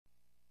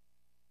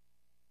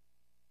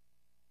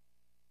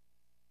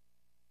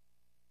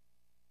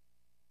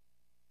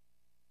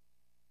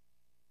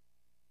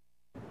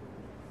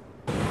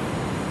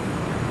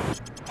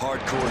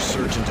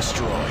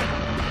destroy.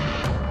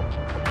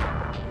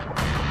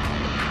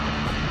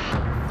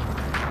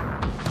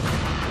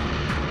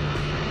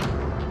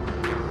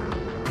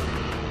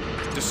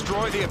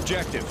 Destroy the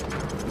objective.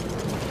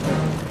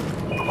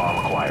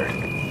 Bomb acquired.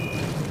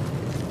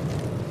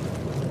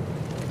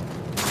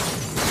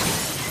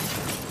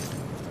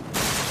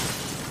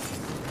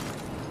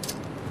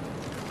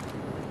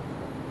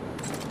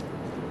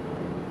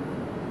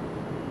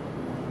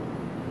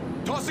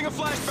 Tossing a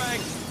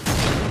flashbang!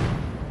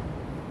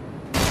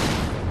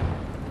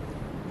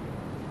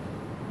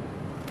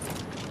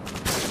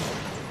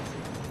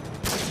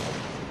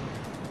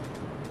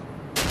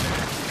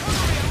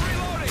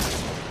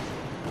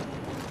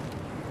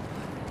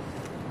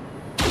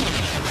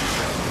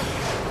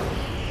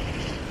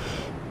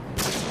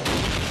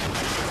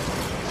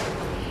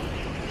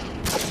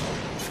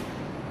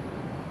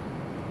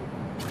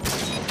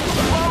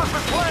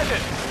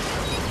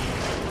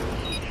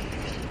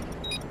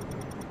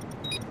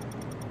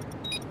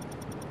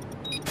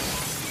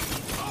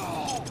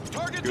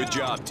 Good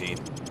job, team.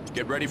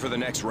 Get ready for the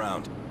next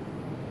round.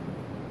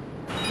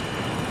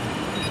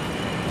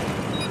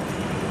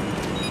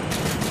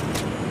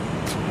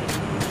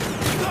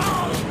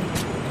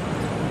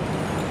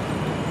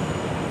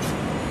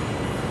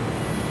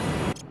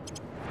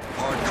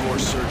 Hardcore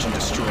search and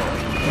destroy.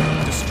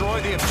 Destroy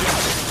the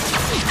objective.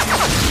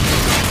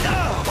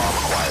 Bomb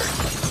acquired.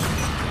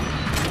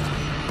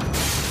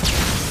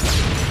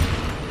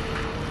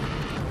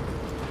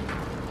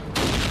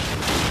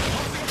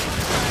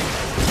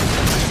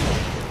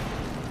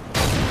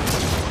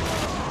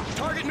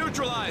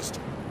 Neutralized.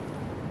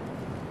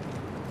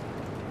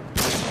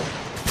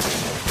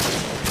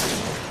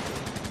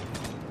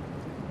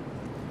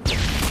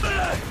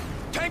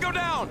 Tango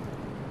down.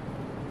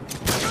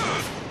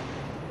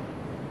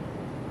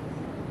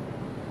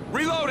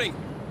 Reloading.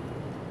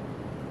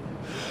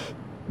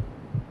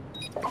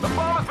 The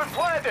bomb has been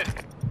planted.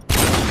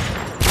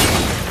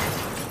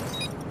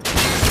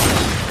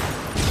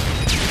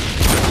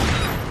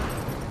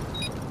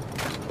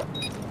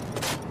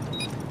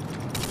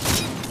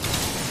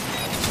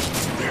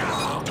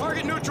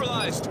 Target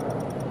neutralized!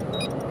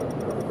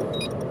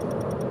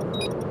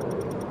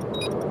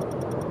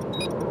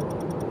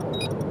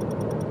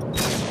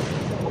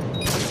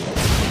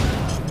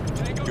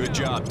 Good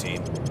job,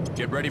 team.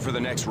 Get ready for the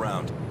next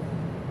round.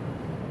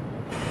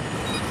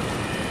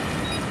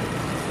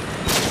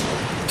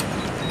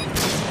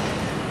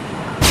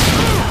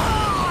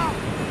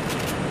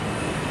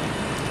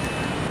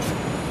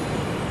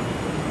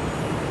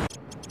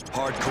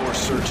 Hardcore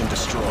search and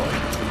destroy.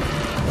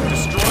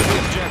 Destroy the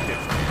objective.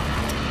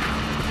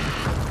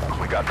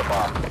 We got the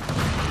bomb.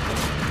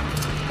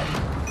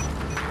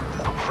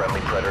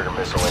 Friendly Predator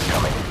missile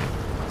incoming.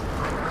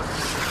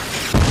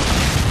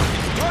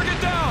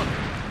 Target down!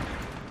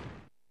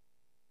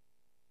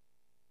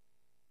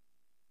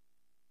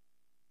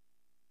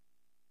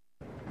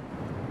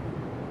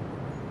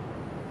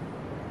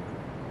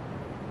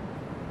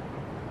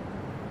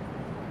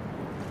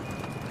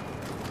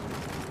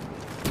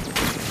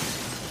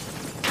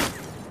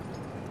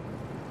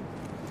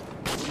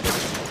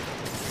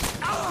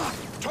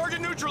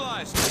 Target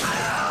neutralized!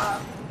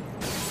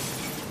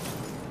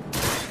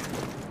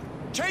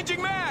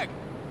 Changing mag!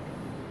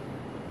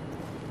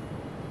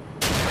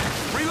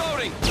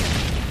 Reloading!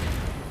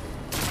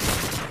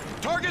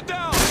 Target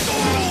down!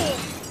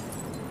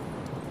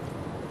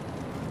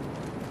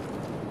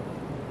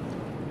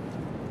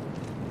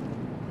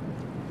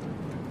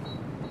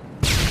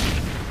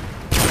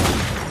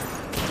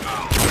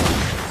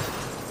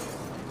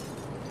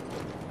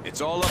 It's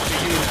all up to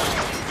you now.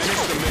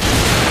 Finish the mission.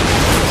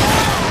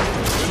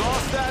 We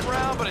lost that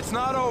round, but it's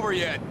not over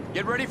yet.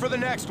 Get ready for the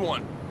next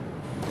one.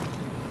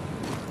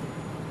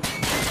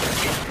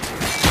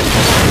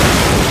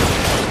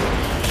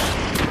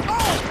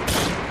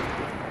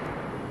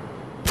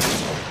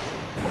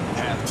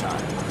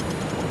 Halftime.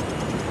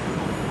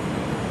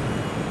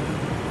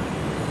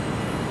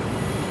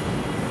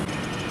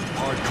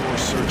 Hardcore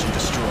search and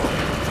destroy.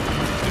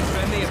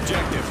 Defend the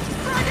objective.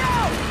 Frag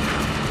out!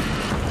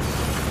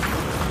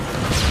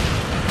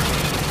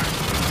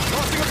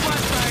 Tossing a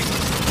flashbang.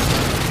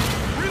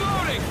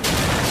 Reloading.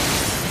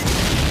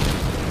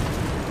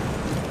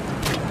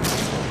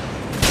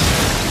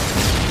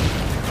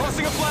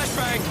 Tossing a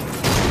flashbang.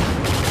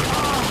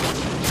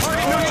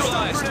 Target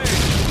neutralized.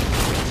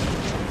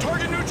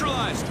 Target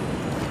neutralized.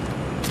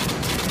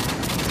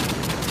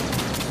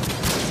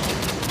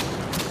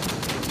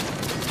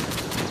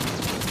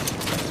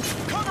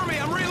 Cover me,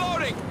 I'm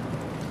reloading.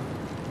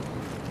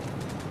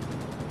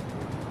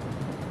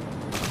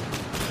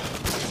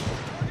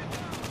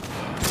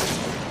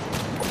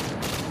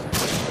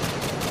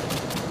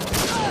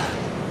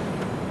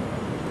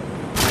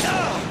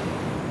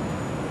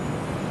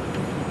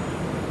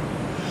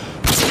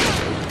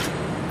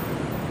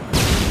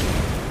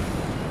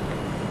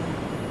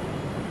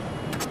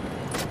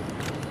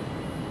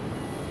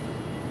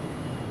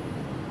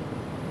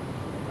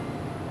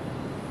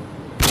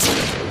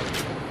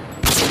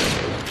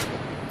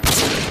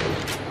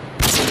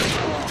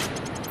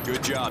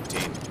 job,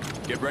 team.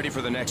 Get ready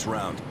for the next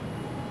round.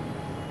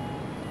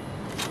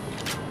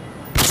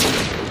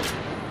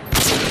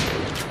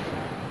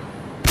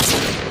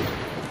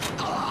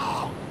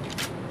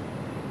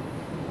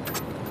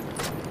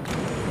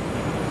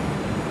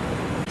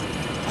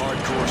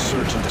 Hardcore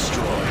search and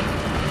destroy.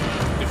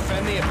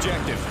 Defend the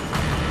objective.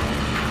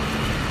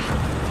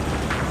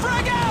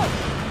 Frag out!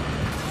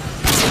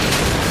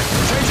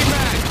 Changing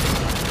mag!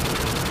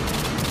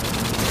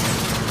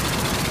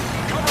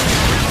 Cover me!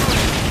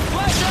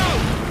 Flash out!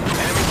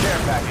 Enemy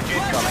care package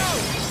incoming.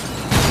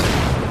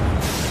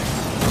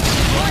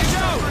 Flash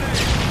out!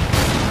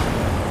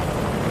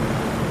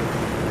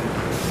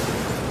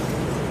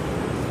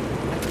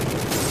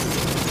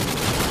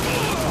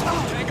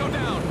 Tango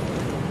down!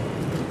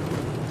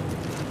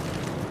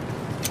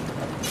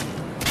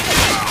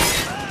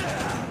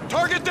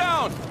 Target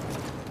down!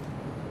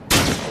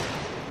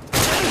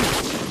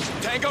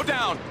 Tango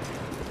down!